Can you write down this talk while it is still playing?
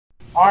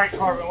All right,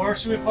 Corbin, where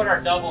should we put our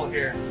double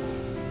here?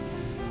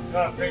 You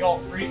want a big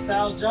old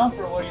freestyle jump,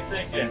 or what are you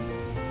thinking?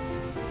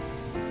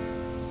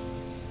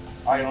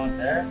 Oh, you want it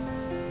there?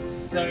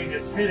 So you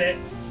just hit it.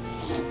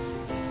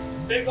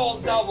 Big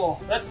old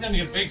double. That's gonna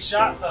be a big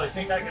shot though. You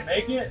think I can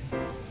make it?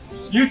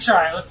 You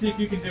try it. Let's see if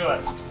you can do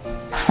it.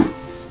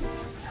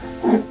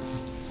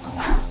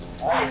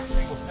 Alright,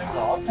 single.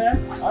 Okay.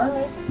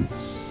 Alright.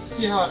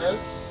 See how it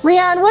is.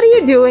 Leon, what are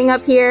you doing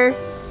up here?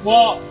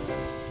 Well,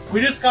 we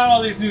just got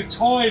all these new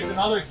toys and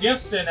other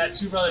gifts in at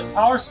 2Brothers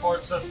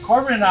Powersports, so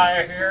Corbin and I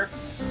are here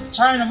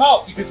trying them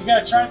out because you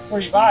gotta try it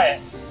before you buy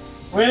it.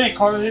 What do you think,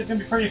 Corbin? This is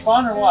gonna be pretty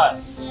fun or what?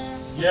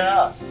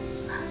 Yeah.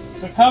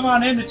 So come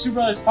on into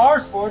 2Brothers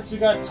Powersports. We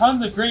got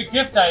tons of great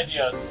gift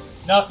ideas.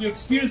 Now, if you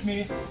excuse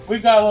me,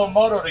 we've got a little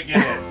moto to get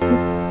in.